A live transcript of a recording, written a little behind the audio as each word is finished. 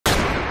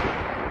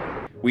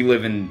We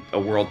live in a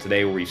world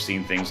today where we've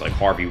seen things like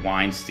Harvey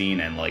Weinstein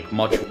and like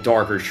much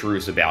darker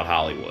truths about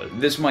Hollywood.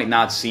 This might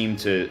not seem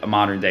to a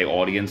modern day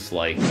audience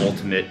like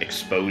ultimate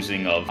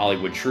exposing of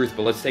Hollywood truth,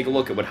 but let's take a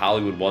look at what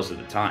Hollywood was at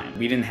the time.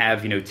 We didn't have,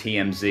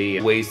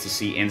 TMZ, ways to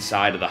see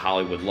inside of the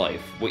Hollywood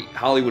life. What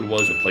Hollywood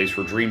was a place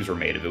where dreams were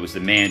made of. It was the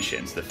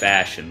mansions, the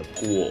fashion, the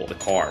pool, the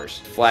cars,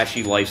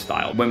 flashy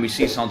lifestyle. When we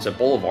see Sunset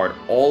Boulevard,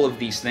 all of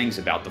these things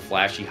about the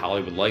flashy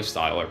Hollywood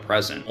lifestyle are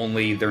present,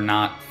 only they're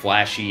not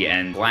flashy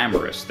and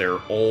glamorous. They're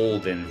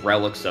old and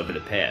relics of the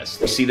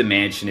past. You see the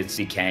mansion, it's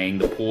decaying,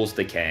 the pool's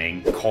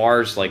decaying,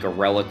 cars like a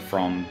relic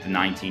from the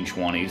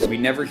 1920s. We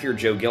never hear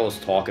Joe Gillis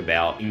talk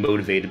about being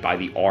motivated by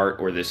the art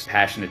or this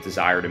passionate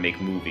desire to make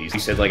movies. He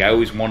said, I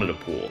always wanted a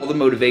pool. All the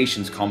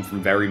motivations come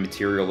from very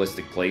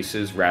materialistic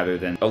places rather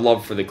than a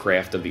love for the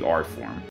craft of the art form.